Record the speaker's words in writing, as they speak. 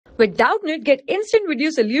With Doubtnut, get instant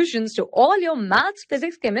video solutions to all your maths,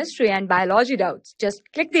 physics, chemistry, and biology doubts. Just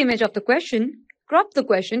click the image of the question, crop the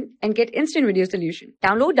question, and get instant video solution.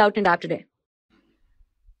 Download Doubtnut app today.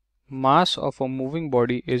 Mass of a moving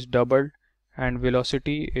body is doubled and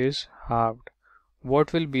velocity is halved.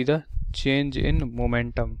 What will be the change in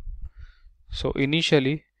momentum? So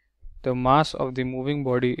initially the mass of the moving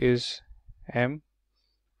body is m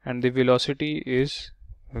and the velocity is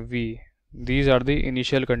v. These are the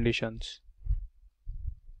initial conditions.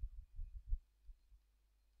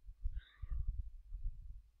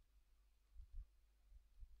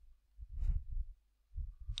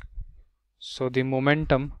 So the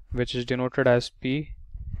momentum, which is denoted as p,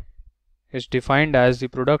 is defined as the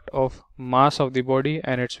product of mass of the body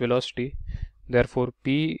and its velocity. Therefore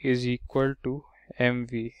p is equal to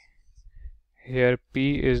mv. Here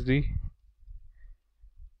p is the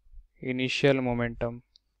initial momentum.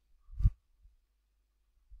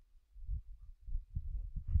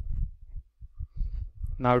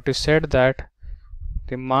 Now it is said that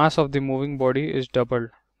the mass of the moving body is doubled.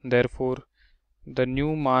 Therefore the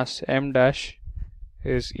new mass m dash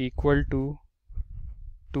is equal to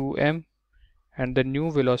 2m and the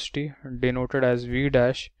new velocity, denoted as v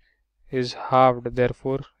dash, is halved.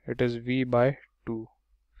 Therefore it is v by 2.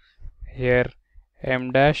 Here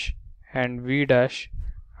m dash and v dash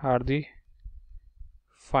are the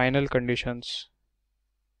final conditions.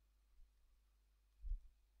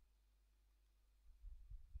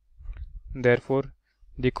 Therefore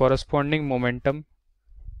the corresponding momentum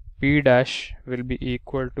p dash will be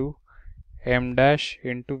equal to m dash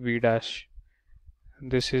into v dash.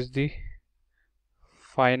 This is the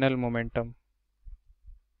final momentum.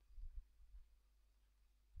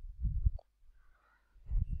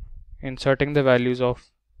 Inserting the values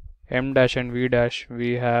of m dash and v dash,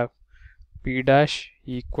 we have p dash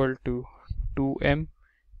equal to 2m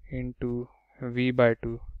into v by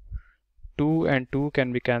 2. 2 and 2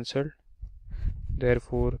 can be cancelled.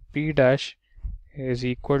 Therefore p dash is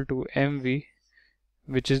equal to mv,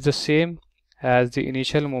 which is the same as the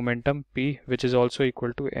initial momentum p, which is also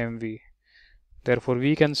equal to mv. Therefore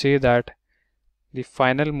we can say that the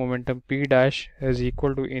final momentum p dash is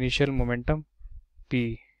equal to initial momentum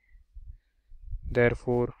p.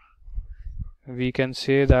 Therefore we can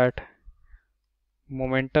say that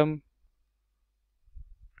momentum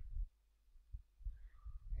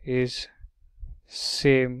is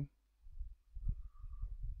same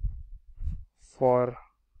for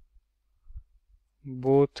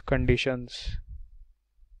both conditions.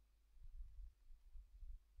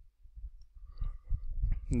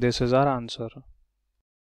 This is our answer.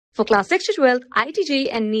 For class 6 to 12, IIT JEE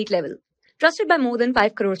and NEET level. Trusted by more than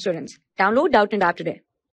 5 crore students. Download Doubtnut app today.